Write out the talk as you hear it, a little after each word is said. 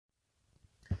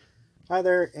Hi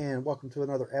there, and welcome to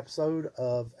another episode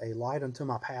of a Light Unto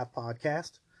My Path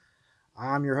podcast.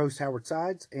 I'm your host, Howard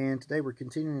Sides, and today we're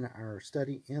continuing our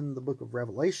study in the book of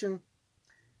Revelation,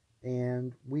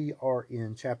 and we are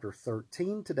in chapter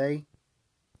 13 today.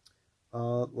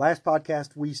 Last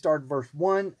podcast, we started verse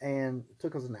 1, and it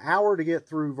took us an hour to get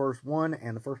through verse 1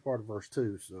 and the first part of verse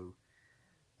 2, so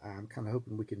I'm kind of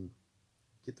hoping we can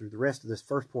get through the rest of this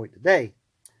first point today.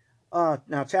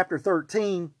 Now, chapter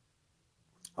 13...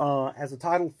 as a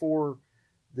title for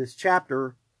this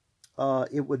chapter,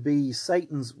 it would be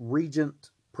Satan's Regent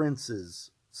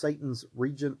Princes. Satan's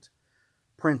Regent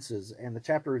Princes. And the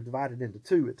chapter is divided into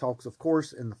two. It talks, of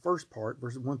course, in the first part,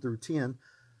 verses 1 through 10,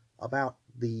 about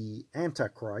the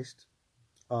Antichrist.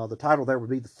 The title there would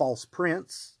be the False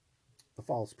Prince. The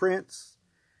False Prince.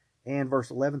 And verse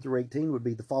 11 through 18 would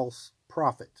be the False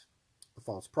Prophet. The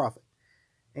False Prophet.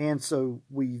 And so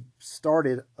we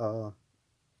started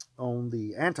on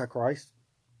the Antichrist,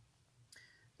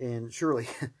 and surely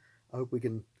I hope we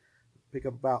can pick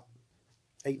up about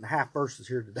 8.5 verses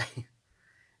here today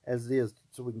as it is,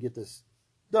 so we can get this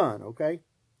done, okay?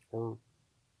 Or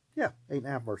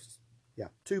 8.5 verses,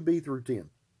 2b through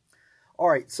 10. All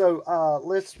right, so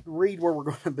let's read where we're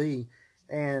going to be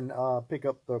and pick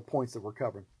up the points that we're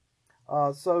covering.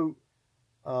 Let's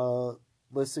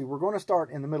see, we're going to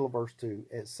start in the middle of verse 2.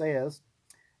 It says,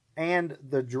 "And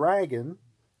the dragon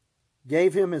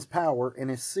gave him his power and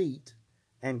his seat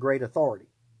and great authority.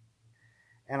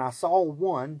 And I saw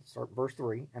one," start verse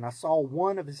 3, "and I saw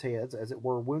one of his heads, as it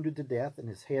were, wounded to death, and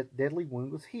his deadly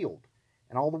wound was healed.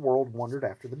 And all the world wondered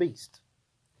after the beast.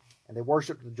 And they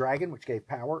worshipped the dragon, which gave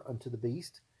power unto the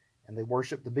beast. And they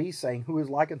worshipped the beast, saying, Who is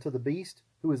like unto the beast?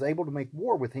 Who is able to make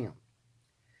war with him?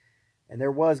 And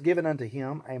there was given unto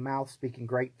him a mouth speaking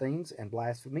great things and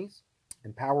blasphemies.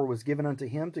 And power was given unto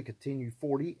him to continue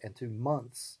 42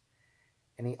 months.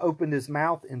 And he opened his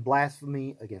mouth in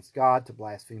blasphemy against God, to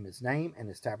blaspheme his name and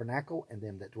his tabernacle and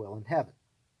them that dwell in heaven.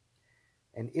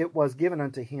 And it was given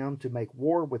unto him to make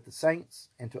war with the saints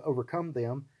and to overcome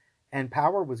them. And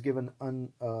power was given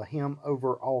unto him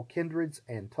over all kindreds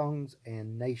and tongues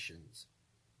and nations.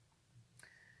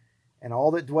 And all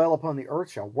that dwell upon the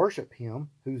earth shall worship him,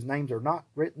 whose names are not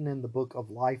written in the book of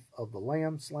life of the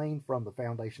Lamb slain from the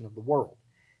foundation of the world.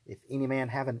 If any man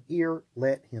have an ear,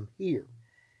 let him hear.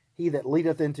 He that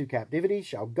leadeth into captivity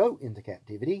shall go into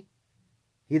captivity.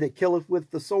 He that killeth with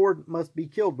the sword must be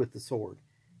killed with the sword.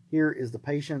 Here is the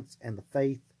patience and the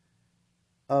faith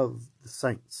of the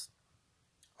saints."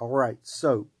 All right,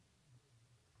 so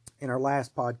in our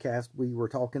last podcast, we were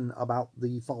talking about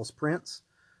the false prince.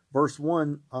 Verse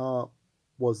 1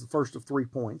 was the first of 3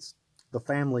 points, the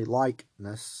family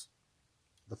likeness.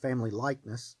 The family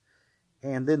likeness.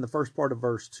 And then the first part of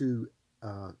verse 2,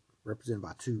 represented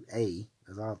by 2a,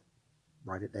 as I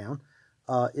write it down,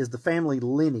 is the family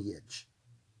lineage.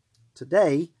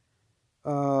 Today,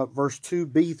 verse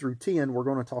 2b through 10, we're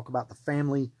going to talk about the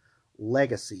family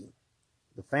legacy.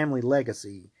 The family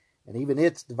legacy. And even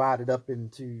it's divided up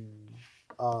into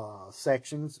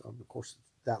sections. Of course,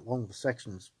 that long of a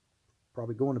section is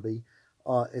probably going to be.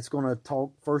 It's going to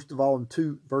talk, first of all, in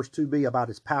verse 2b about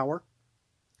his power.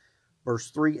 Verse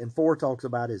 3 and 4 talks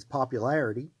about his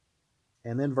popularity.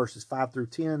 And then verses 5 through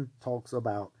 10 talks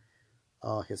about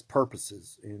his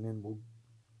purposes. And then we'll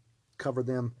cover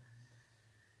them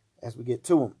as we get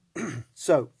to them.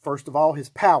 So, first of all, his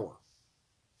power.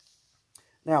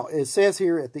 Now, it says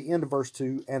here at the end of verse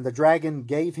 2, "And the dragon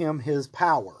gave him his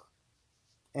power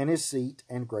and his seat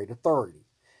and great authority."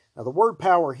 Now, the word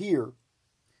power here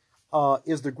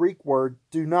is the Greek word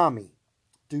dunami.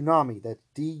 Dunami, that's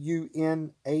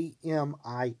D-U-N-A-M-I-S.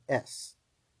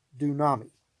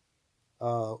 Dunami.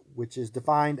 Which is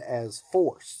defined as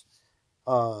force,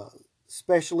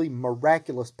 especially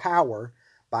miraculous power,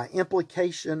 by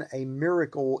implication a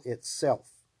miracle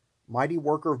itself, mighty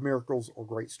worker of miracles or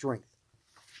great strength.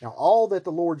 Now, all that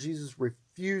the Lord Jesus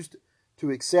refused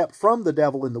to accept from the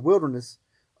devil in the wilderness,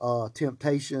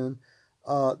 temptation,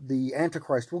 the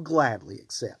Antichrist will gladly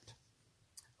accept.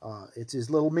 It's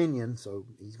his little minion, so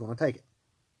he's going to take it.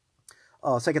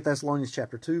 2 Thessalonians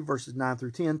chapter 2, verses 9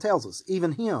 through 10 tells us,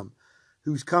 "Even him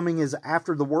whose coming is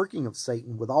after the working of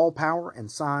Satan, with all power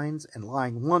and signs and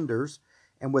lying wonders,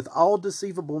 and with all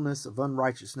deceivableness of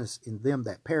unrighteousness in them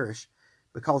that perish,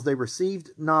 because they received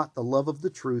not the love of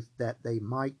the truth, that they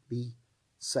might be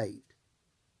saved."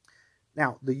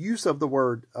 Now, the use of the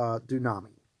word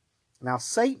dunami. Now,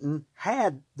 Satan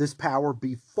had this power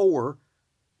before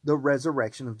the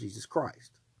resurrection of Jesus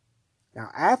Christ. Now,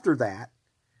 after that,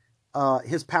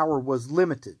 his power was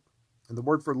limited. And the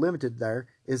word for limited there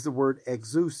is the word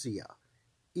exousia.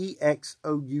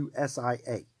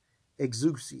 E-X-O-U-S-I-A.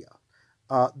 exousia,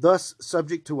 thus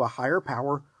subject to a higher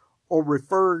power or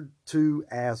referred to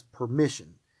as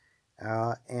permission.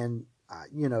 To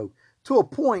a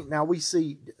point, now we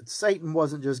see Satan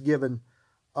wasn't just given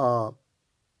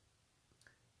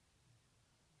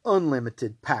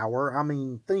unlimited power. I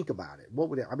mean, think about it.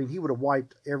 He would have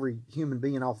wiped every human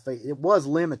being off the face. It was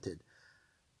limited.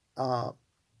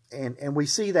 And we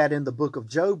see that in the book of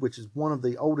Job, which is one of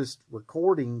the oldest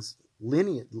recordings,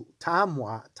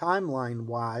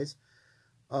 timeline-wise,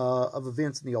 of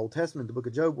events in the Old Testament, the book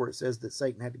of Job, where it says that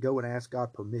Satan had to go and ask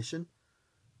God permission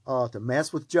to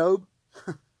mess with Job.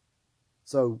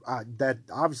 So that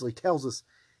obviously tells us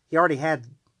he already had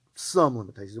some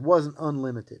limitations. It wasn't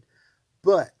unlimited.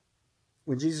 But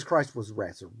when Jesus Christ was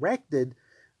resurrected,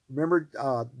 remember,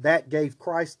 that gave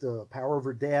Christ the power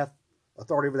over death,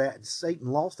 authority over that, and Satan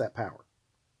lost that power.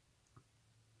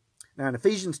 Now in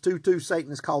Ephesians 2:2,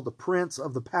 Satan is called the prince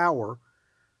of the power,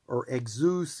 or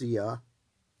exousia,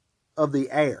 of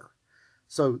the air.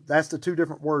 So that's the two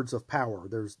different words of power.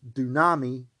 There's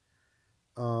dunami,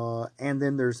 and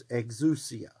then there's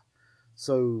exousia.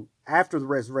 So after the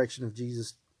resurrection of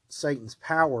Jesus, Satan's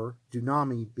power,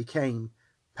 dunami, became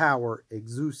power,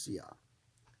 exousia.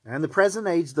 And in the present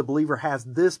age, the believer has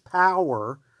this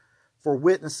power for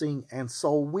witnessing and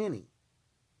soul winning.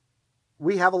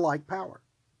 We have a like power,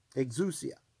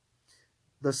 exousia.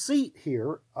 The seat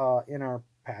here in our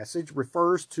passage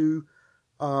refers to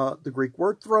the Greek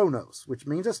word thronos, which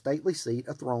means a stately seat,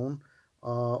 a throne,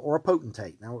 or a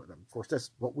potentate. Now, of course,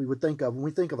 that's what we would think of when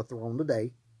we think of a throne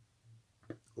today,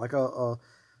 like for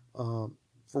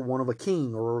one of a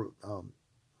king or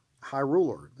high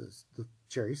ruler, the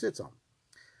chair he sits on.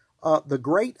 The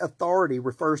great authority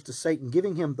refers to Satan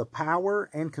giving him the power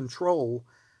and control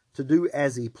to do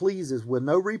as he pleases with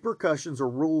no repercussions or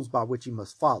rules by which he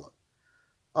must follow,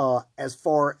 as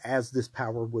far as this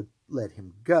power would let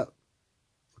him go.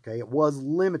 Okay, it was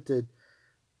limited,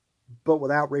 but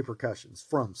without repercussions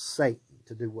from Satan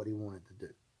to do what he wanted to do,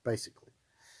 basically.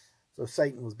 So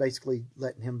Satan was basically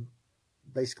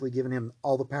giving him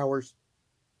all the powers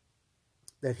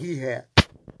that he had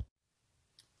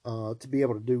to be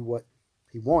able to do what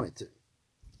he wanted to.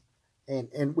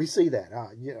 And we see that.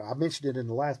 I mentioned it in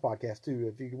the last podcast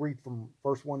too. If you read from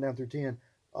verse 1 down through 10,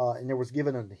 and there was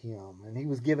given unto him, and he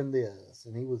was given this,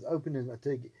 and he was opening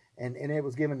and it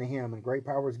was given to him, and great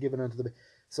power was given unto the.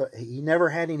 So he never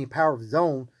had any power of his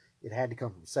own. It had to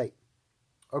come from Satan.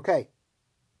 Okay.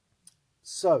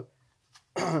 So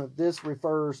this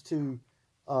refers to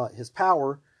his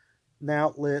power.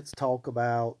 Now let's talk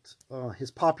about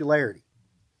his popularity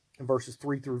in verses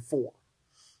 3 through 4.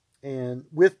 And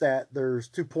with that, there's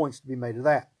 2 points to be made of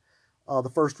that. The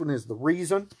first one is the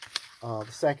reason.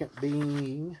 The second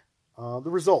being the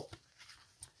result.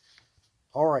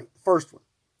 All right, first one,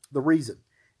 the reason.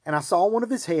 And I saw one of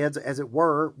his heads, as it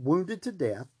were, wounded to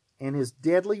death, and his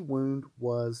deadly wound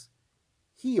was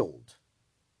healed.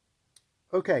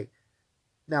 Okay,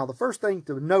 now the first thing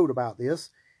to note about this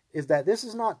is that this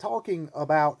is not talking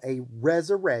about a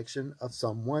resurrection of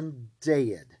someone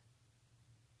dead.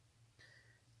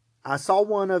 I saw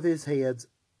one of his heads,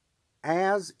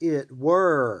 as it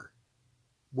were,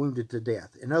 wounded to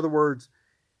death. In other words,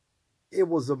 it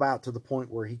was about to the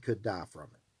point where he could die from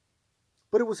it.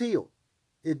 But it was healed.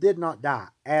 It did not die,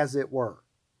 as it were,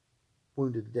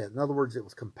 wounded to death. In other words, it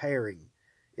was comparing.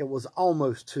 It was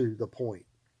almost to the point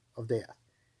of death.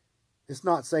 It's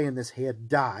not saying this head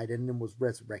died and then was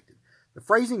resurrected. The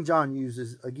phrasing John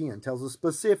uses, again, tells us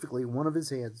specifically one of his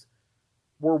heads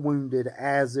were wounded,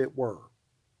 as it were,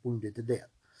 wounded to death.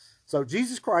 So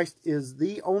Jesus Christ is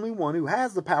the only one who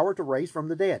has the power to raise from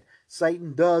the dead.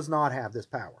 Satan does not have this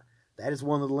power. That is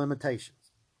one of the limitations.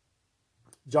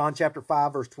 John chapter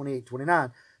 5, verse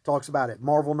 28-29 talks about it.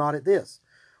 Marvel not at this,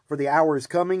 for the hour is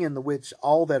coming in the which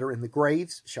all that are in the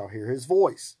graves shall hear his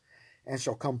voice, and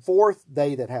shall come forth,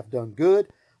 they that have done good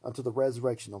unto the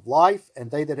resurrection of life, and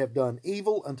they that have done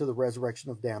evil unto the resurrection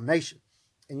of damnation.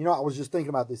 And I was just thinking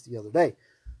about this the other day.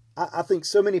 I think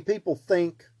so many people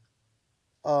think,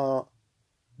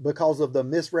 because of the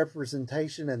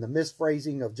misrepresentation and the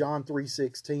misphrasing of John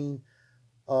 3:16,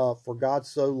 for God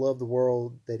so loved the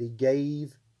world that he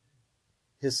gave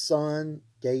his son,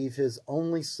 gave his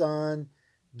only son,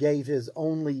 gave his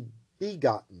only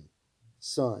begotten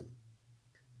son.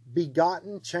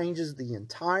 Begotten changes the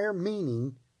entire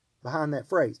meaning behind that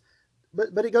phrase.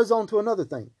 But it goes on to another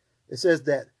thing. It says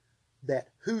that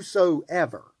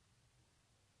whosoever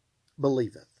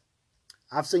believeth.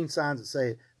 I've seen signs that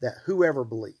say that whoever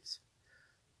believes.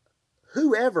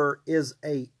 Whoever is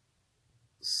a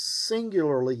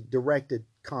singularly directed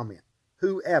comment.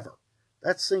 Whoever.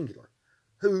 That's singular.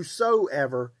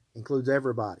 Whosoever includes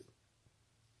everybody.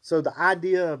 So the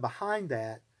idea behind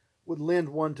that would lend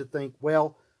one to think,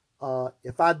 well,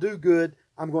 if I do good,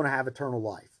 I'm going to have eternal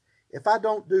life. If I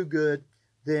don't do good,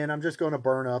 then I'm just going to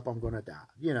burn up. I'm going to die,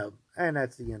 and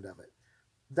that's the end of it.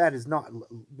 That is not,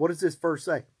 what does this verse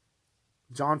say?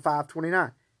 John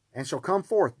 5:29. And shall come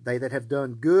forth they that have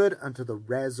done good unto the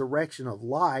resurrection of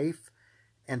life,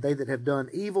 and they that have done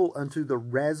evil unto the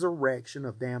resurrection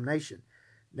of damnation.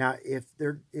 Now, if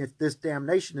this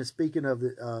damnation is speaking of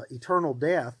the eternal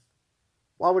death,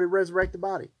 why would it resurrect the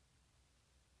body?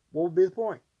 What would be the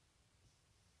point?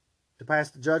 To pass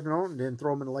the judgment on and then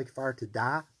throw them in the lake of fire to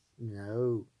die?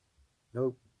 No.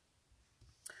 Nope.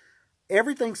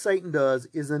 Everything Satan does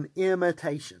is an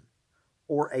imitation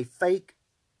or a fake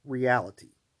reality.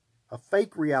 A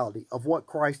fake reality of what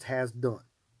Christ has done.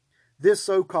 This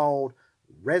so-called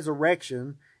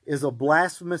resurrection is a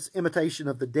blasphemous imitation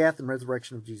of the death and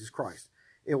resurrection of Jesus Christ.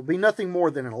 It will be nothing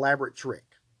more than an elaborate trick.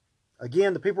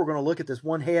 Again, the people are going to look at this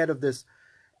one head of this,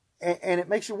 and it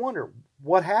makes you wonder,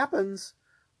 what happens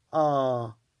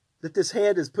that this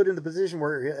head is put in the position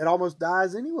where it almost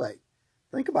dies anyway?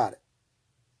 Think about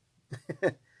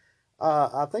it.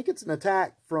 I think it's an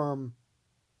attack from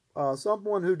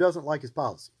someone who doesn't like his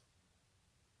policy.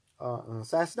 An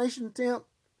assassination attempt?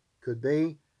 Could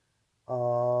be.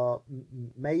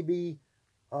 Maybe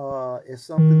it's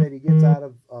something that he gets out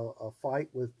of a fight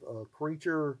with a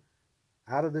creature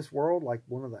out of this world, like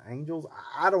one of the angels.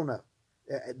 I don't know.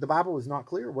 The Bible is not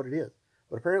clear what it is.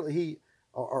 But apparently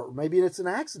or maybe it's an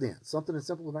accident. Something as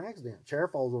simple as an accident. Chair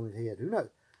falls on his head. Who knows?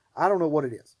 I don't know what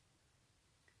it is.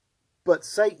 But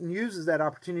Satan uses that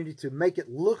opportunity to make it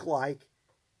look like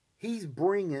he's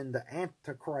bringing the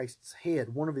Antichrist's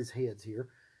head, one of his heads here,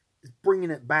 is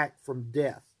bringing it back from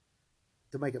death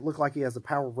to make it look like he has the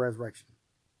power of resurrection.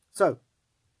 So,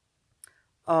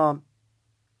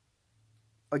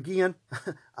 again,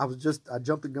 I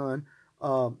jumped the gun.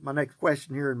 My next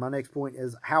question here and my next point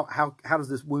is how does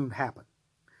this wound happen?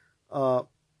 And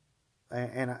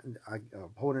I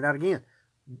pointed out again,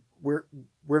 we're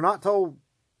not told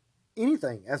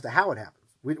anything as to how it happens.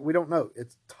 We don't know.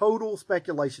 It's total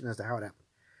speculation as to how it happened.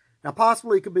 Now,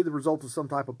 possibly it could be the result of some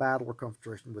type of battle or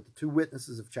confrontation with the two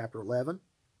witnesses of chapter 11.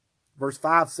 Verse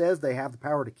 5 says they have the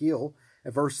power to kill.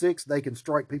 At verse 6, they can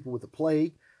strike people with a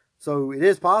plague. So it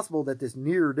is possible that this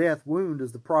near-death wound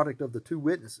is the product of the two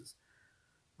witnesses.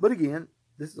 But again,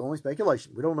 this is only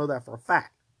speculation. We don't know that for a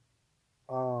fact.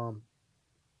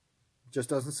 Just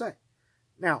doesn't say.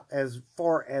 Now, as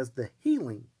far as the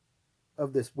healing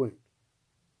of this wound,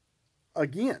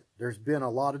 again, there's been a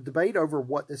lot of debate over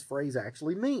what this phrase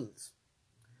actually means.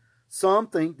 Some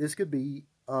think this could be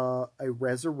a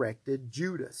resurrected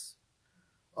Judas.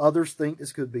 Others think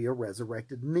this could be a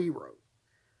resurrected Nero.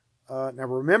 Now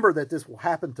remember that this will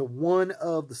happen to one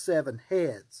of the seven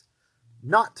heads,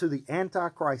 not to the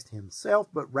Antichrist himself,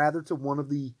 but rather to one of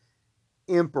the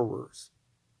emperors.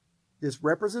 This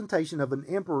representation of an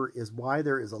emperor is why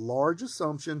there is a large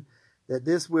assumption that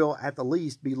this will, at the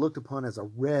least, be looked upon as a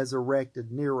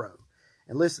resurrected Nero.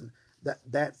 And listen,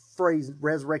 that phrase,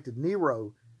 resurrected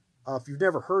Nero, if you've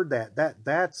never heard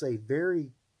that's a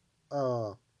very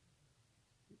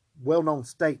well-known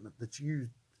statement that's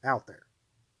used out there.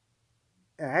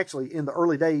 And actually, in the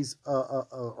early days,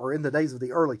 or in the days of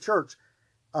the early church,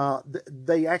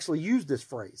 they actually used this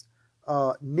phrase,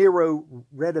 Nero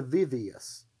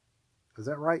Redivivus. Is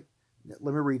that right?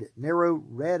 Let me read it. Nero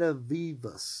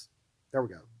Redivivus. There we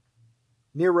go.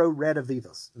 Nero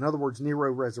Redivivus. In other words,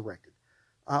 Nero resurrected,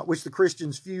 which the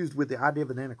Christians fused with the idea of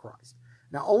an Antichrist.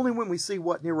 Now, only when we see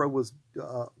what Nero was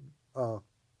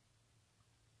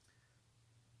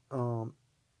only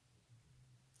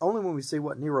when we see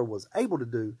what Nero was able to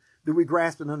do we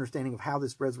grasp an understanding of how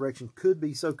this resurrection could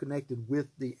be so connected with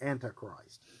the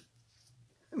Antichrist.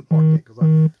 Because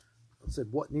I said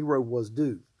what Nero was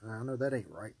do. I know that ain't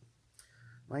right.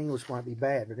 My English might be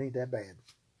bad, but it ain't that bad.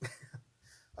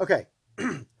 Okay,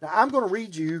 now I'm going to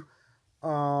read you,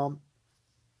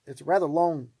 it's a rather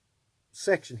long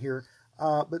section here,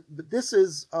 but this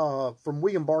is from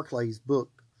William Barclay's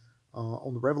book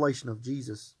on the revelation of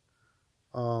Jesus.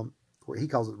 He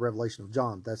calls it the revelation of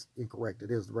John. That's incorrect.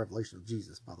 It is the revelation of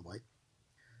Jesus, by the way.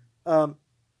 And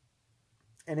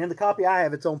in the copy I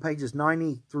have, it's on pages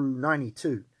 90 through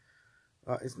 92.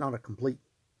 It's not a complete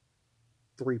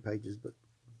 3 pages, but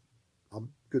a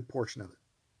good portion of it.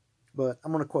 But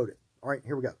I'm going to quote it. All right,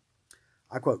 here we go.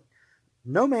 I quote,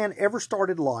 "No man ever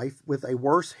started life with a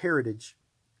worse heritage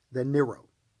than Nero.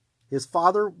 His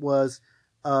father was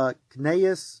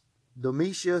Cnaeus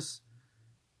Domitius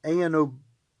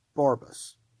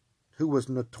Aenobarbus, who was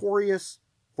notorious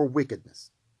for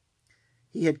wickedness.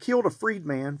 He had killed a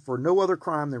freedman for no other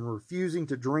crime than refusing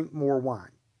to drink more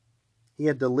wine. He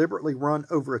had deliberately run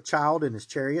over a child in his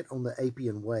chariot on the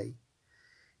Appian Way.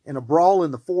 In a brawl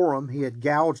in the Forum, he had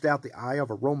gouged out the eye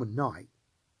of a Roman knight.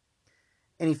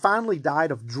 And he finally died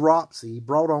of dropsy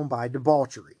brought on by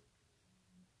debauchery.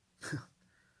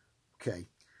 Okay.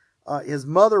 His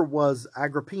mother was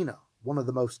Agrippina, one of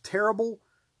the most terrible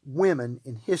women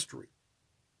in history.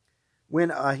 When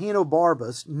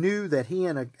Ahenobarbus knew that he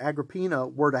and Agrippina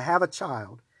were to have a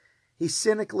child, he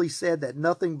cynically said that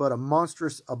nothing but a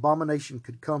monstrous abomination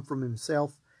could come from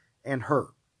himself and her.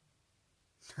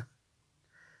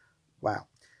 Wow.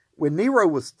 When Nero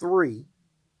was 3,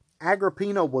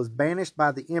 Agrippina was banished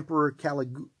by the Emperor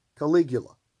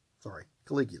Caligula.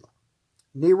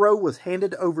 Nero was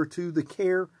handed over to the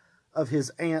care of his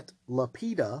aunt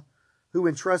Lepida, who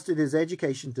entrusted his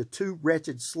education to 2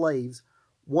 wretched slaves,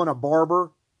 one a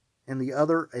barber and the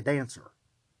other a dancer.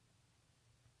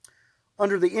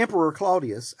 Under the Emperor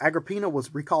Claudius, Agrippina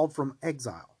was recalled from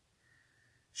exile.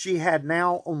 She had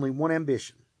now only one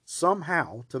ambition,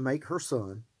 somehow to make her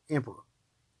son emperor.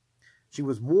 She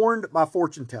was warned by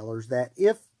fortune tellers that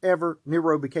if ever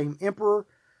Nero became emperor,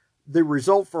 the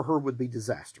result for her would be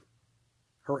disaster.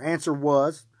 Her answer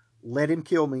was, "Let him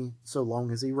kill me so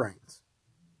long as he reigns."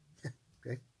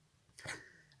 Okay.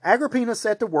 Agrippina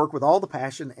set to work with all the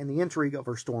passion and the intrigue of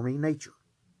her stormy nature.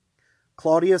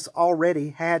 Claudius already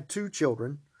had 2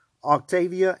 children,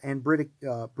 Octavia and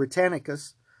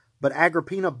Britannicus, but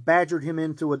Agrippina badgered him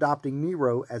into adopting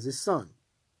Nero as his son.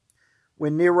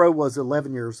 When Nero was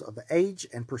 11 years of age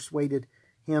and persuaded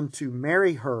him to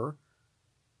marry her,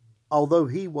 although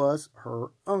he was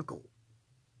her uncle.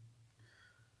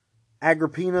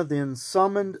 Agrippina then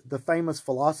summoned the famous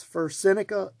philosopher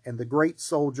Seneca and the great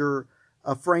soldier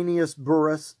Afranius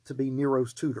Burrus to be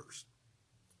Nero's tutors.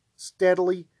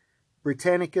 Steadily,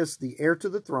 Britannicus, the heir to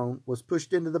the throne, was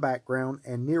pushed into the background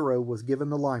and Nero was given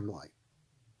the limelight.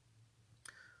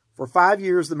 For 5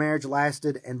 years the marriage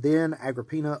lasted, and then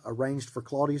Agrippina arranged for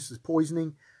Claudius's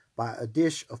poisoning by a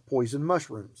dish of poisoned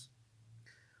mushrooms.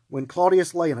 When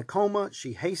Claudius lay in a coma,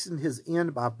 she hastened his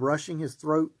end by brushing his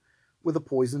throat with a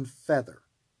poisoned feather.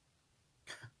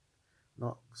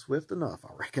 Not swift enough,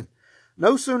 I reckon.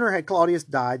 No sooner had Claudius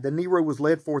died than Nero was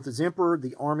led forth as emperor,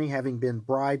 the army having been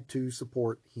bribed to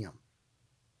support him.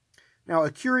 Now,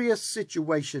 a curious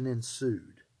situation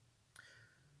ensued.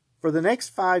 For the next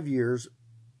 5 years,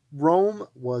 Rome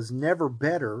was never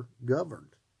better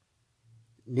governed.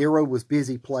 Nero was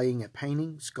busy playing at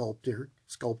painting,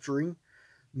 sculpturing,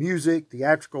 music,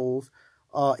 theatricals.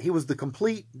 He was the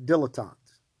complete dilettante.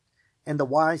 And the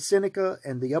wise Seneca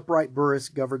and the upright Burrus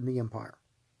governed the empire.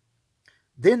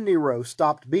 Then Nero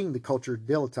stopped being the cultured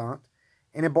dilettante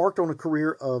and embarked on a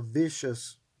career of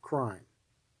vicious crime.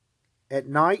 At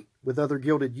night, with other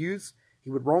gilded youths, he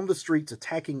would roam the streets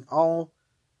attacking all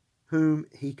whom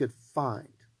he could find.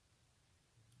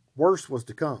 Worse was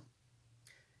to come.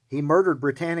 He murdered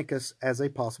Britannicus as a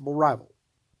possible rival.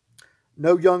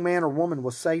 No young man or woman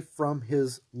was safe from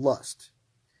his lust.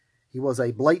 He was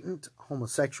a blatant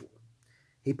homosexual.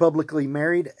 He publicly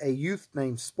married a youth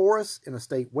named Sporus in a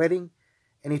state wedding,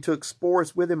 and he took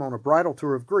Sporus with him on a bridal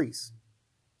tour of Greece.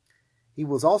 He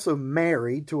was also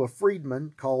married to a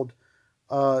freedman called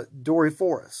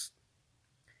Doryphorus.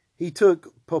 He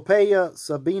took Poppaea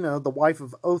Sabina, the wife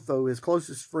of Otho, his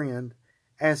closest friend,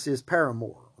 as his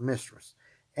paramour, or mistress,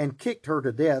 and kicked her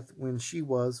to death when she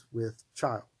was with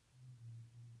child.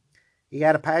 He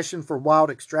had a passion for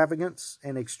wild extravagance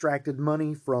and extracted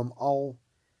money from all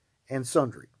and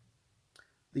sundry.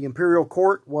 The imperial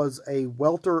court was a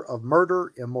welter of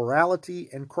murder, immorality,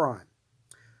 and crime.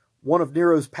 One of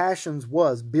Nero's passions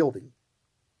was building.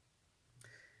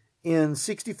 In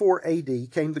 64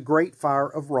 AD came the Great Fire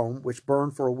of Rome, which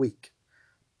burned for a week.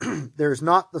 There is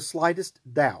not the slightest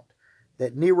doubt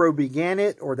that Nero began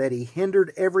it or that he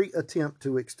hindered every attempt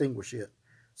to extinguish it,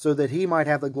 so that he might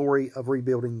have the glory of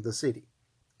rebuilding the city.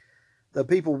 The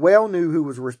people well knew who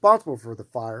was responsible for the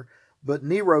fire, but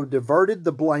Nero diverted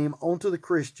the blame onto the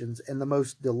Christians, and the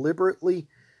most deliberately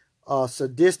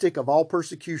sadistic of all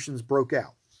persecutions broke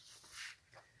out.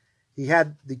 He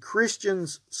had the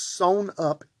Christians sewn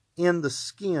up in the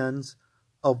skins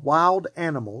of wild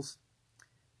animals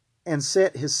and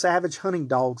set his savage hunting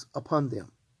dogs upon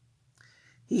them.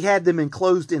 He had them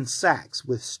enclosed in sacks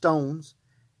with stones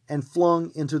and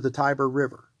flung into the Tiber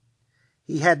River.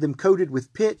 He had them coated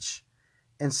with pitch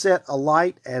and set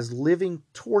alight as living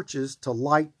torches to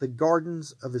light the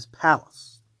gardens of his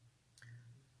palace.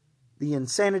 The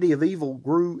insanity of evil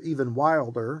grew even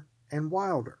wilder and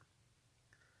wilder.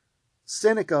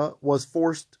 Seneca was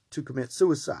forced to commit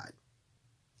suicide.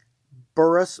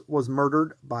 Burrus was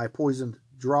murdered by poisoned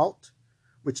draught,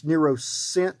 which Nero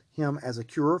sent him as a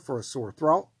cure for a sore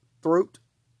throat.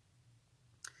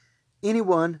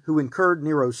 Anyone who incurred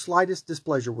Nero's slightest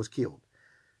displeasure was killed.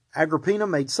 Agrippina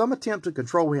made some attempt to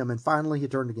control him, and finally he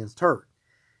turned against her.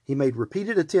 He made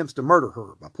repeated attempts to murder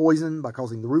her by poison, by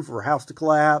causing the roof of her house to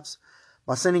collapse,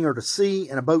 by sending her to sea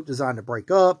in a boat designed to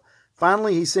break up.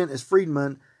 Finally, he sent his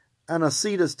freedman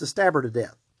Anicetus to stab her to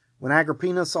death. When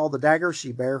Agrippina saw the dagger,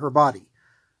 she bare her body.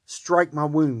 "Strike my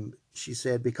wound," she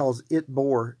said, because it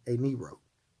bore a Nero.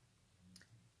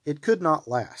 It could not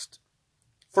last.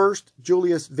 First,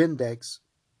 Julius Vindex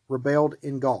rebelled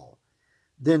in Gaul,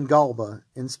 then Galba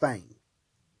in Spain.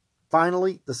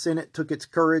 Finally, the Senate took its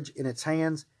courage in its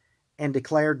hands and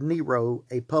declared Nero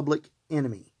a public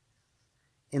enemy.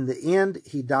 In the end,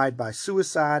 he died by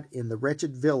suicide in the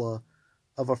wretched villa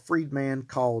of a freedman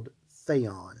called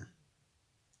Theon.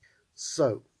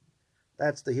 So,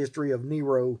 that's the history of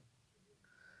Nero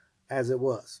as it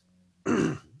was.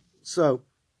 So,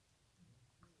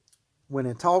 when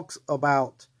it talks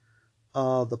about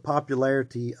the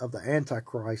popularity of the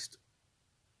Antichrist,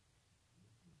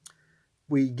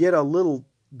 we get a little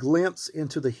glimpse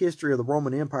into the history of the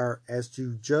Roman Empire as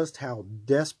to just how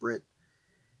desperate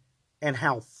and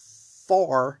how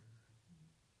far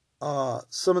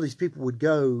some of these people would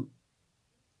go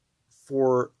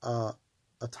for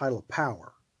a title of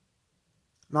power.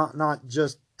 Not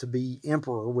just to be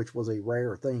emperor, which was a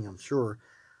rare thing, I'm sure,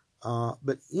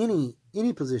 but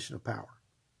any position of power.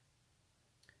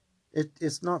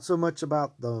 It's not so much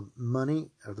about the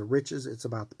money or the riches, it's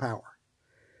about the power.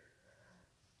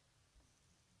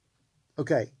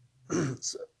 Okay,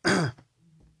 so,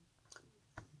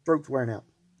 throat's wearing out.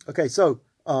 Okay, so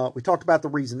we talked about the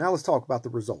reason. Now let's talk about the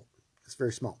result. It's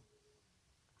very small.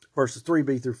 Verses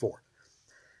 3b through 4.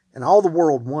 And all the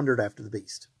world wondered after the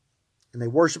beast. And they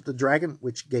worshipped the dragon,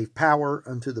 which gave power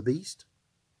unto the beast.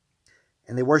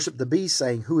 And they worshipped the beast,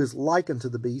 saying, Who is like unto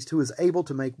the beast, who is able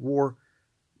to make war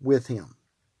with him?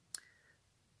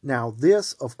 Now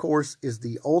this, of course, is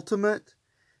the ultimate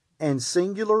and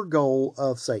singular goal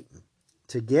of Satan,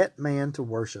 to get man to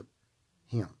worship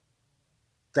him.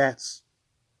 That's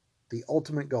the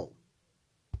ultimate goal.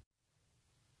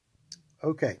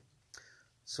 Okay,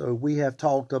 so we have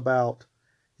talked about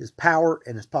his power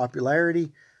and his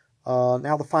popularity.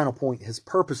 Now the final point, his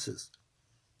purposes.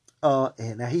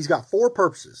 And now he's got 4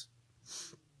 purposes,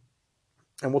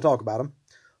 and we'll talk about them.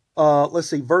 Let's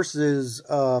see, verses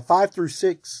 5 through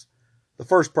 6, the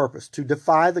first purpose, to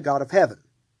defy the God of heaven.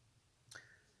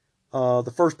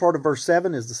 The first part of verse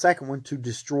 7 is the second one, to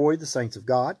destroy the saints of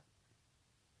God.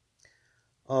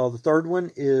 The third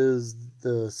one is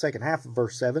the second half of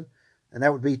verse 7, and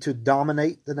that would be to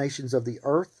dominate the nations of the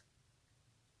earth.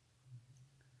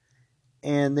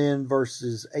 And then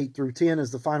verses 8 through 10 is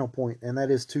the final point, and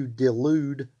that is to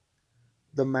delude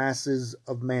the masses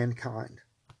of mankind.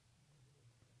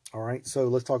 All right, so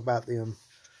let's talk about them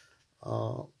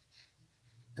and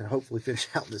hopefully finish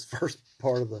out this first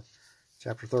part of the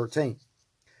chapter 13.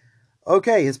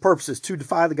 Okay, his purpose is to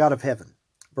defy the God of heaven.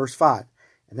 Verse 5,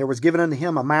 And there was given unto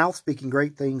him a mouth speaking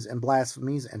great things and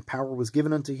blasphemies, and power was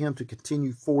given unto him to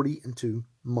continue 42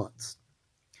 months.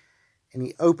 And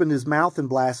he opened his mouth in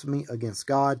blasphemy against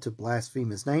God, to blaspheme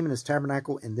his name and his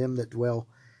tabernacle and them that dwell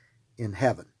in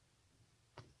heaven.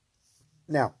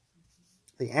 Now,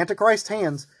 the Antichrist's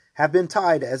hands have been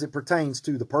tied as it pertains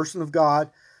to the person of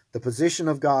God, the position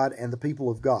of God, and the people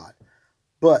of God.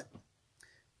 But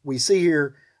we see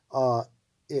here,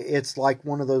 it's like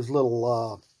one of those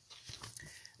little,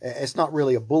 it's not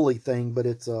really a bully thing, but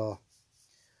it's oh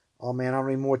man, I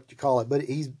don't even know what you call it, but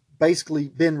he's basically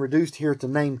been reduced here to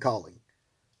name calling.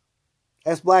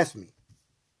 That's blasphemy.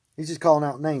 He's just calling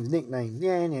out names, nicknames,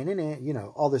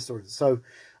 all this sort of. So,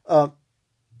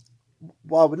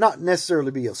 while it would not necessarily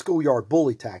be a schoolyard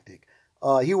bully tactic,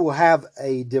 he will have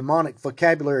a demonic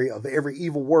vocabulary of every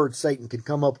evil word Satan can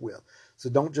come up with.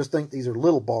 So don't just think these are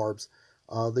little barbs.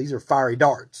 These are fiery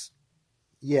darts.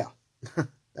 Yeah,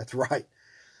 that's right.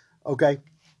 Okay.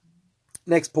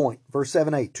 Next point, verse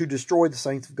 7a, to destroy the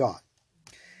saints of God.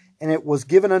 And it was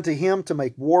given unto him to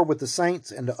make war with the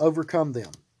saints and to overcome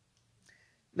them.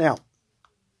 Now,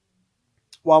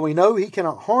 while we know he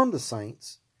cannot harm the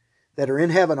saints that are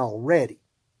in heaven already,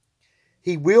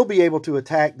 he will be able to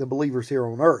attack the believers here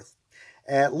on earth,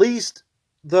 at least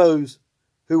those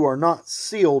who are not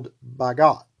sealed by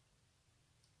God.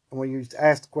 And when you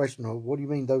ask the question, what do you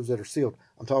mean those that are sealed?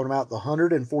 I'm talking about the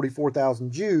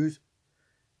 144,000 Jews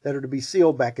that are to be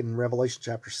sealed back in Revelation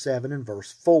chapter 7 and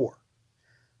verse 4.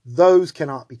 Those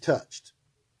cannot be touched.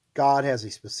 God has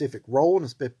a specific role and a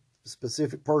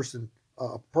specific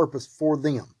purpose for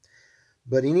them.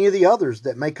 But any of the others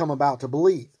that may come about to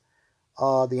believe,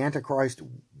 the Antichrist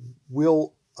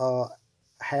will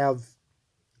have,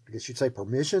 I guess you'd say,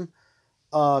 permission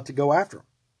to go after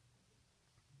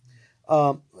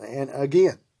them. And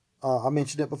again, I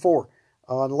mentioned it before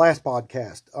in the last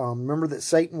podcast. Remember that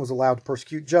Satan was allowed to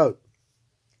persecute Job.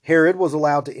 Herod was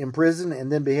allowed to imprison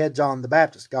and then behead John the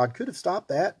Baptist. God could have stopped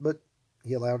that, but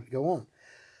he allowed it to go on.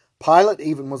 Pilate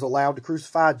even was allowed to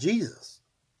crucify Jesus.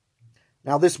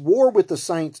 Now, this war with the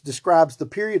saints describes the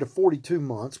period of 42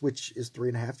 months, which is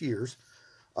 3.5 years,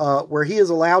 where he is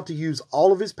allowed to use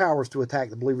all of his powers to attack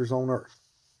the believers on earth.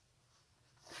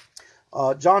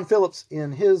 John Phillips,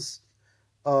 in his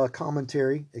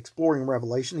commentary, Exploring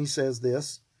Revelation, he says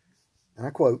this, and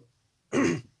I quote,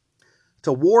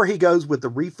 "To war he goes with the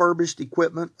refurbished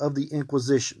equipment of the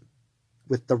Inquisition,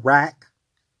 with the rack,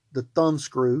 the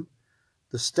thumbscrew,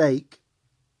 the stake,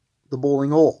 the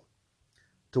boiling oil.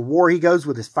 To war he goes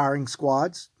with his firing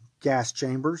squads, gas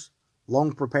chambers,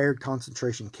 long-prepared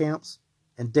concentration camps,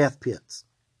 and death pits.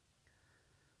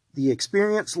 The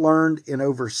experience learned in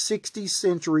over 60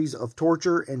 centuries of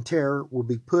torture and terror will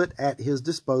be put at his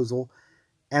disposal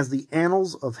as the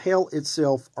annals of hell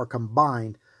itself are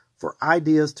combined for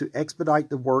ideas to expedite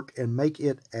the work and make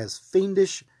it as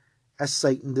fiendish as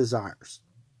Satan desires.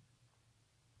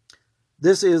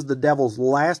 This is the devil's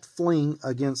last fling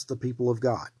against the people of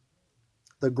God.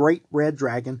 The great red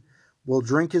dragon will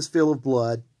drink his fill of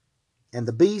blood, and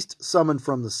the beast summoned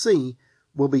from the sea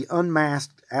will be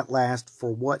unmasked at last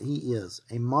for what he is,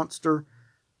 a monster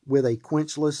with a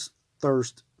quenchless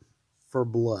thirst for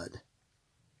blood."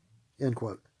 End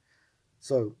quote.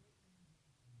 So,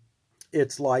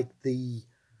 it's like the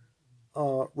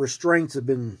restraints have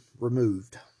been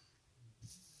removed.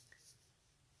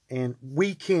 And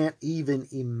we can't even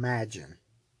imagine.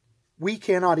 We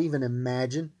cannot even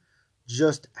imagine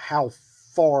just how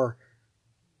far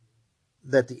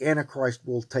that the Antichrist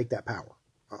will take that power.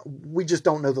 We just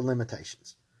don't know the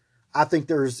limitations. I think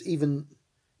there's even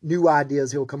new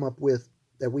ideas he'll come up with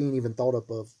that we ain't even thought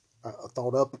up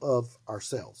of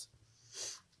ourselves.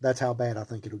 That's how bad I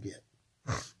think it'll get.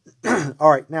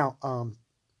 All right, now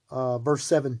verse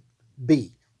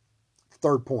 7b,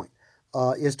 third point,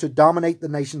 is to dominate the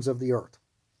nations of the earth.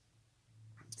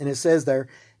 And it says there,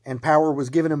 "And power was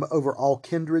given him over all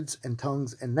kindreds and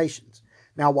tongues and nations."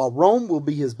 Now, while Rome will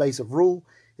be his base of rule,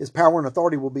 his power and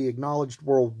authority will be acknowledged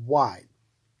worldwide.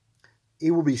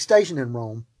 He will be stationed in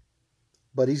Rome,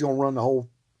 but he's going to run the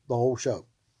whole show.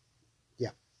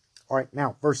 Yeah. All right,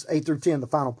 now, verse 8 through 10, the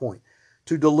final point.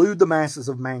 To delude the masses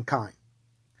of mankind.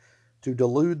 To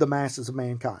delude the masses of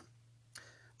mankind.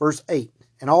 Verse 8,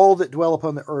 "And all that dwell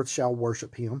upon the earth shall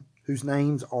worship him, whose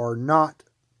names are not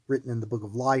written in the book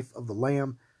of life of the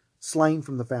Lamb, slain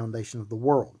from the foundation of the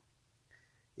world.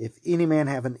 If any man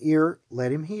have an ear,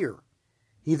 let him hear.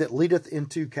 He that leadeth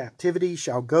into captivity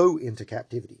shall go into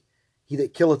captivity. He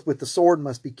that killeth with the sword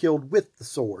must be killed with the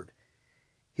sword.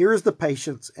 Here is the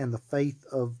patience and the faith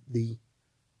of the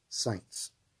saints."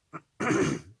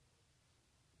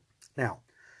 Now,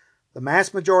 the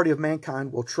mass majority of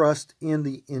mankind will trust in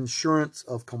the insurance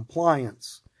of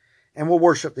compliance and will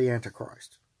worship the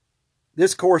Antichrist.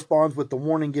 This corresponds with the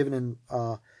warning given in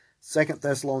 2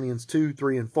 Thessalonians 2,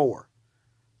 3, and 4.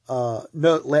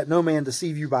 Let no man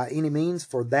deceive you by any means,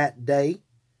 for that day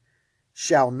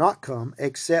shall not come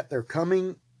except there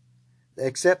come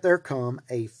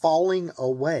a falling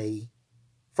away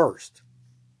first,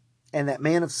 and that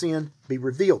man of sin be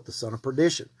revealed, the son of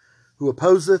perdition, who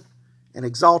opposeth and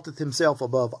exalteth himself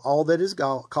above all that is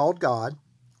called God,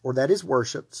 or that is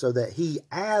worshipped, so that he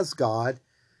as God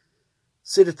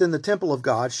sitteth in the temple of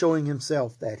God, showing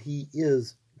himself that he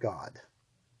is God.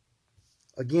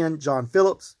 Again, John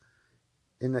Phillips,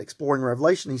 in Exploring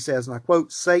Revelation, he says, and I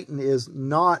quote, "Satan is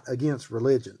not against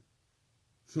religion.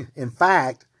 In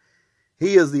fact,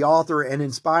 he is the author and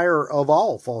inspirer of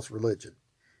all false religion.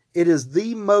 It is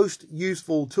the most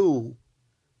useful tool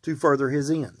to further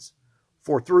his ends.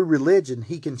 For through religion,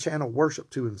 he can channel worship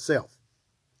to himself."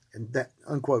 And that,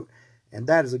 unquote. And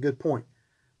that is a good point.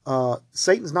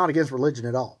 Satan's not against religion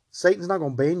at all. Satan's not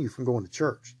going to ban you from going to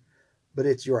church. But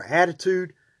it's your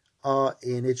attitude,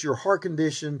 and it's your heart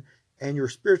condition and your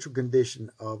spiritual condition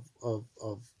of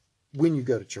when you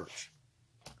go to church.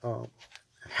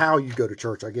 How you go to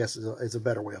church, I guess, is a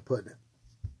better way of putting it.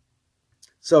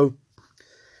 So,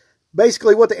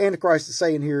 basically what the Antichrist is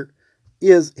saying here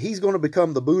is he's going to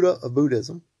become the Buddha of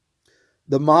Buddhism,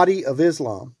 the Mahdi of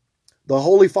Islam, the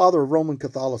Holy Father of Roman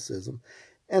Catholicism,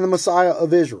 and the Messiah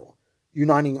of Israel,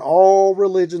 uniting all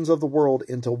religions of the world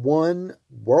into one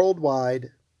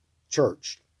worldwide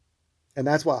church. And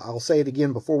that's why I'll say it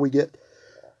again before we get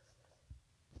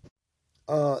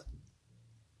to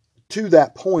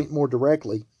that point more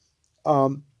directly.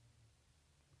 All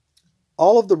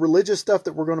of the religious stuff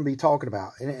that we're going to be talking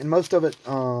about, and most of it,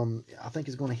 I think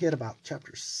is going to hit about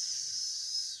chapter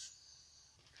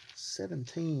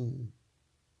 17.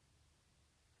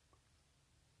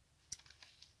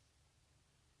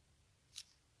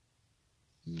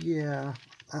 Yeah,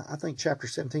 I think chapter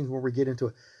 17 is where we get into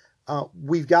it.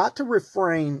 We've got to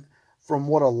refrain from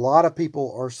what a lot of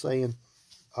people are saying,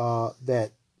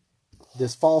 that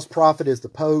this false prophet is the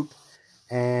Pope,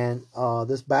 and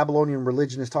this Babylonian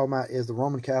religion is talking about is the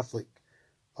Roman Catholic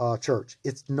Church.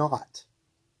 It's not.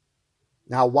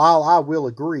 Now, while I will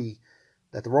agree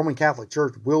that the Roman Catholic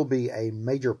Church will be a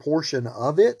major portion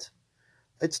of it,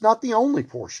 it's not the only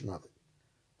portion of it.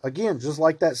 Again, just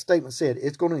like that statement said,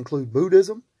 it's going to include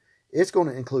Buddhism, it's going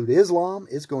to include Islam,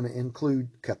 it's going to include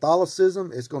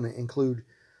Catholicism, it's going to include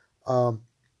the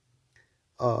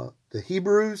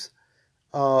Hebrews.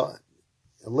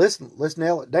 Let's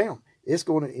nail it down. It's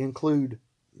going to include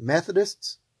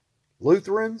Methodists,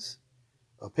 Lutherans,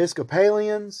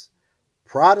 Episcopalians,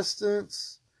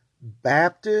 Protestants,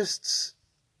 Baptists.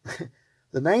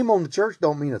 The name on the church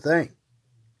don't mean a thing.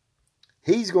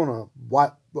 He's going to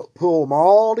pull them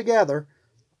all together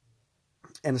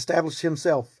and establish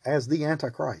himself as the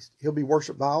Antichrist. He'll be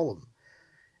worshipped by all of them.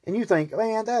 And you think,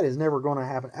 man, that is never going to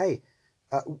happen. Hey,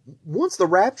 once the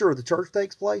rapture of the church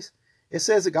takes place, it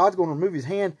says that God's going to remove his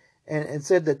hand and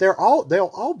said that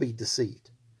they'll all be deceived.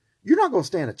 You're not going to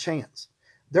stand a chance.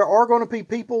 There are going to be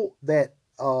people that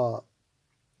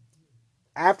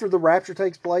after the rapture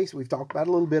takes place, we've talked about it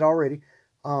a little bit already,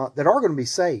 that are going to be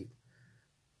saved.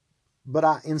 But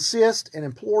I insist and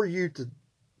implore you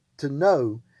to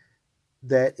know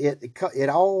that it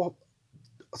all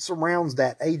surrounds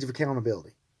that age of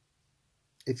accountability.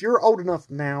 If you're old enough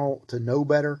now to know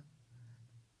better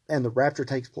and the rapture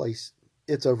takes place,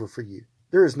 it's over for you.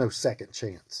 There is no second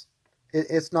chance.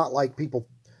 It's not like people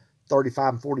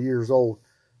 35 and 40 years old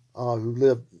who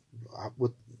live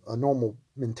with a normal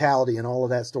mentality and all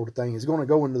of that sort of thing is going to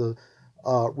go into the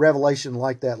Revelation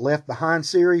like that Left Behind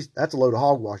series. That's a load of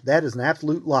hogwash. That is an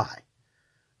absolute lie.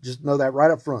 Just know that right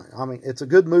up front. I mean, it's a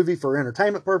good movie for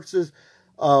entertainment purposes,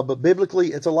 but biblically,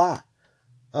 it's a lie.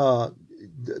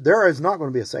 There is not going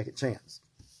to be a second chance.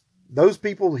 Those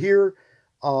people here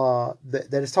that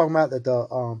is talking about that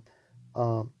the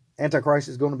Antichrist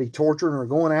is going to be torturing or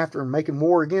going after and making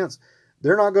war against,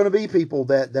 they're not going to be people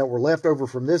that were left over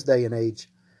from this day and age.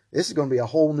 This is going to be a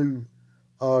whole new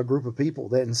group of people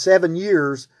that in 7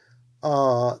 years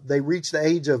they reach the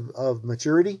age of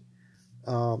maturity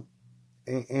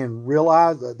and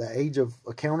realize the age of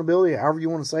accountability, however you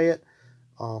want to say it.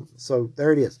 So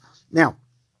there it is. Now,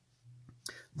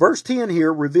 verse 10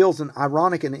 here reveals an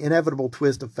ironic and inevitable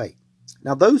twist of fate.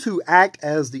 Now, those who act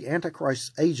as the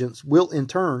Antichrist's agents will in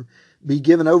turn be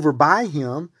given over by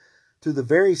him to the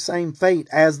very same fate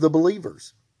as the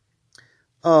believers.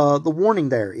 The warning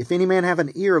there, if any man have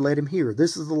an ear, let him hear.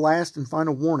 This is the last and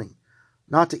final warning,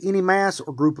 not to any mass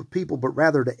or group of people, but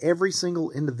rather to every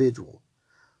single individual.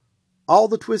 All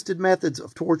the twisted methods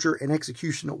of torture and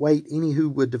execution await any who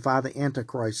would defy the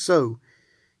Antichrist. So,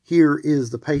 here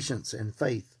is the patience and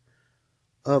faith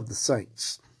of the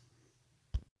saints.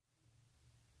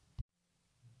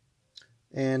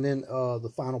 And then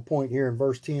the final point here in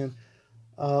verse 10.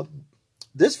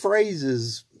 This phrase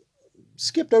is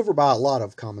skipped over by a lot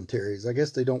of commentaries. I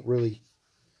guess they don't really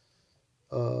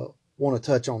want to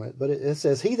touch on it. But it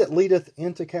says, he that leadeth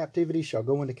into captivity shall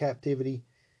go into captivity.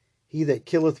 He that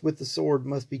killeth with the sword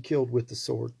must be killed with the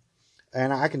sword.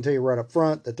 And I can tell you right up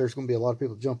front that there's going to be a lot of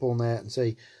people jump on that and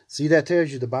say, see, that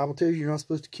tells you, the Bible tells you you're not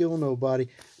supposed to kill nobody.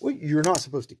 Well, you're not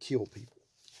supposed to kill people.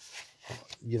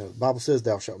 The Bible says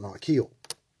thou shalt not kill.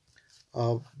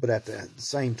 But at the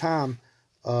same time,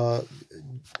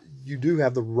 you do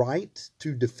have the right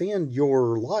to defend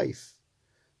your life.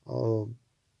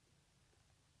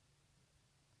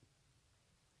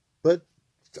 But,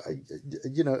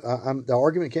 the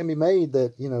argument can be made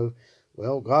that,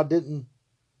 well, God didn't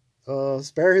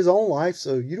spare his own life,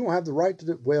 so you don't have the right to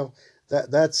do. Well,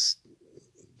 that's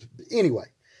anyway.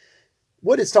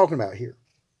 What it's talking about here,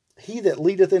 he that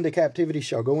leadeth into captivity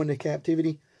shall go into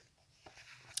captivity.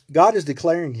 God is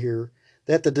declaring here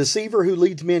that the deceiver who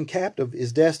leads men captive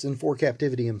is destined for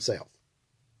captivity himself,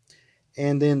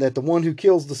 and then that the one who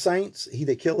kills the saints, he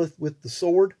that killeth with the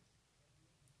sword,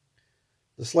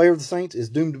 the slayer of the saints, is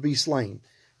doomed to be slain.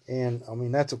 And I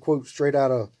mean, that's a quote straight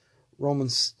out of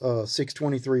Romans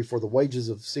 6:23, for the wages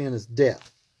of sin is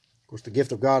death. Of course, the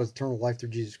gift of God is eternal life through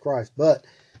Jesus Christ. But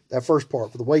that first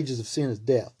part, for the wages of sin is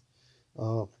death.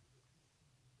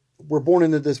 We're born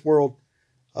into this world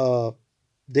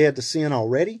dead to sin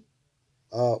already.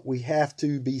 We have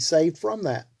to be saved from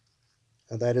that.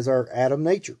 That is our Adam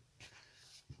nature.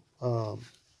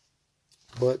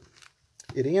 But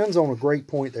it ends on a great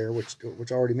point there, which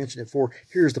I already mentioned it for.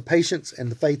 Here's the patience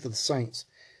and the faith of the saints.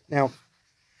 Now,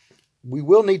 we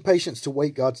will need patience to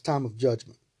wait God's time of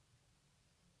judgment.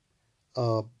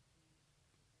 Those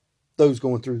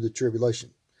going through the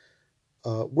tribulation.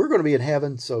 We're going to be in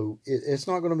heaven, so it's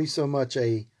not going to be so much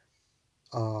a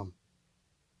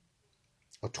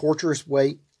torturous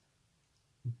wait,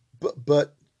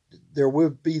 but there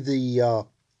will be the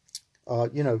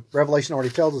Revelation already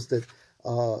tells us that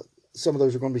some of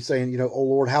those are going to be saying, oh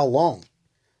Lord, how long?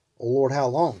 Oh Lord, how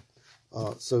long?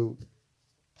 So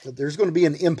there's going to be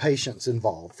an impatience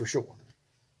involved for sure.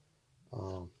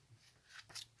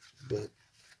 But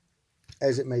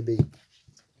as it may be,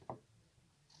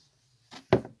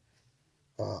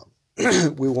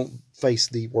 we won't face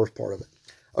the worst part of it.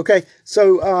 Okay,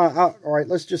 so all right,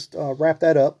 let's just wrap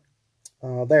that up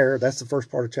there. That's the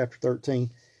first part of chapter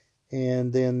 13.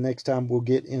 And then next time we'll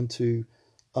get into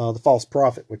the false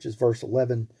prophet, which is verse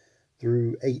 11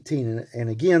 through 18. And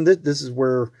again, this is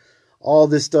where all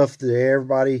this stuff that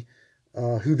everybody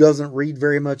who doesn't read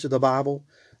very much of the Bible,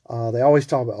 they always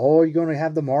talk about, oh, you're going to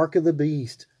have the mark of the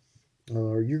beast,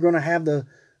 or you're going to have the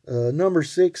number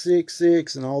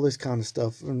 666 and all this kind of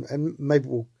stuff. And maybe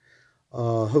we'll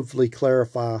hopefully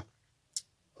clarify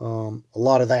a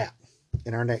lot of that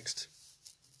in our next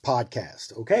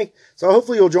podcast. Okay, so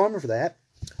hopefully you'll join me for that.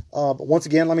 But once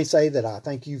again, let me say that I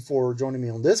thank you for joining me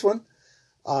on this one.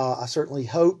 I certainly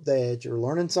hope that you're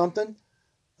learning something,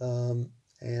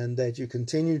 and that you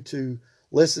continue to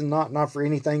listen, not for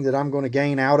anything that I'm going to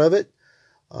gain out of it,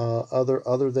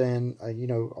 other than I'm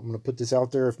going to put this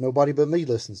out there if nobody but me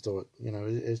listens to it.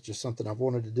 It's just something I've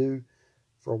wanted to do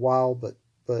for a while, but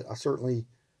I certainly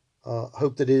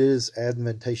hope that it is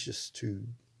advantageous to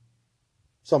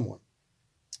someone.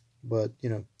 But,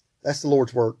 that's the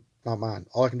Lord's work, not mine.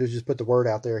 All I can do is just put the word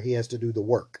out there. He has to do the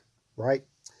work, right?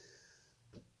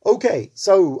 Okay,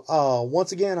 so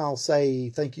once again, I'll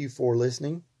say thank you for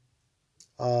listening.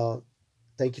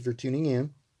 Thank you for tuning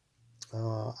in.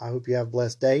 I hope you have a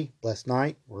blessed day, blessed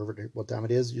night, what time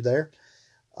it is you're there.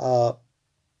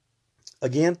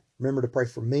 Again, remember to pray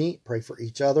for me, pray for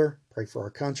each other, pray for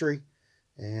our country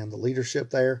and the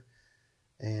leadership there.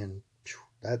 And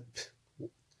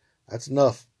that's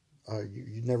enough.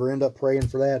 You never end up praying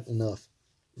for that enough.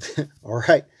 All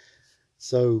right.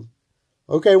 So,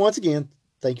 okay, once again,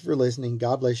 thank you for listening.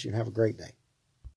 God bless you and have a great day.